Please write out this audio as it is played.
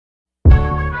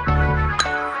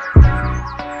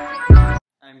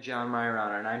I'm John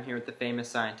Majorana, and I'm here with the famous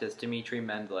scientist Dmitri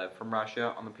Mendeleev from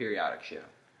Russia on the Periodic Show.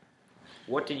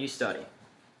 What did you study?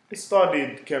 I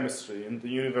studied chemistry in the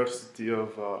University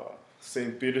of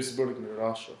St. Petersburg in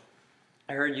Russia.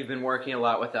 I heard you've been working a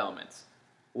lot with elements.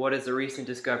 What is the recent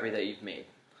discovery that you've made?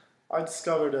 I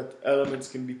discovered that elements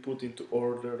can be put into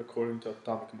order according to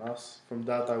atomic mass. From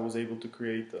that, I was able to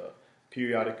create a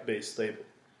periodic base table.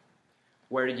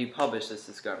 Where did you publish this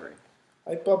discovery?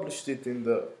 I published it in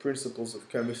the Principles of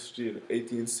Chemistry in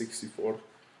 1864.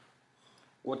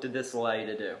 What did this allow you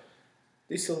to do?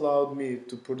 This allowed me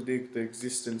to predict the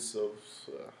existence of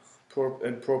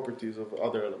and properties of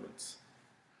other elements.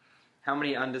 How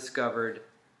many undiscovered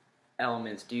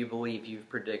elements do you believe you've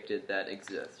predicted that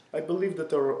exist? I believe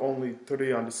that there are only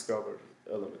 3 undiscovered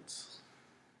elements.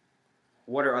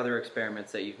 What are other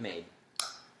experiments that you've made?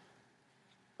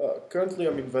 Currently,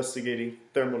 I'm investigating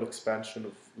thermal expansion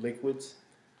of liquids,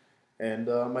 and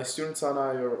my students and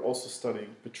I are also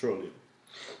studying petroleum.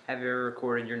 Have you ever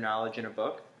recorded your knowledge in a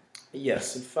book?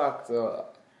 Yes, in fact,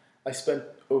 I spent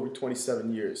over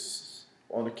 27 years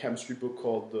on a chemistry book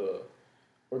called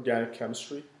Organic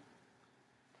Chemistry.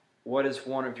 What is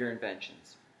one of your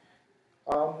inventions?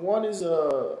 One is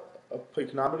a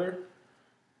pycnometer.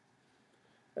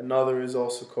 Another is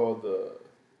also called the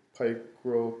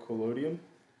pyrrhocolloidium,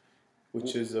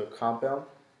 which is a compound.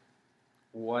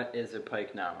 What is a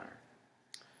pycnometer?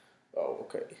 Oh,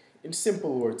 okay. In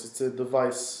simple words, it's a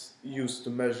device used to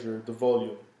measure the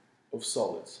volume of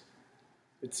solids.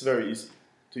 It's very easy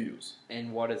to use.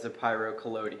 And what is a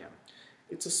pyrrhocolloidium?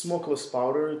 It's a smokeless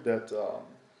powder that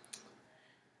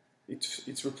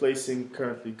it's replacing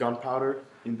currently gunpowder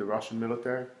in the Russian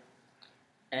military.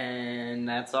 And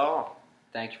that's all.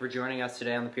 Thank you for joining us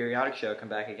today on the Periodic Show. Come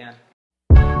back again.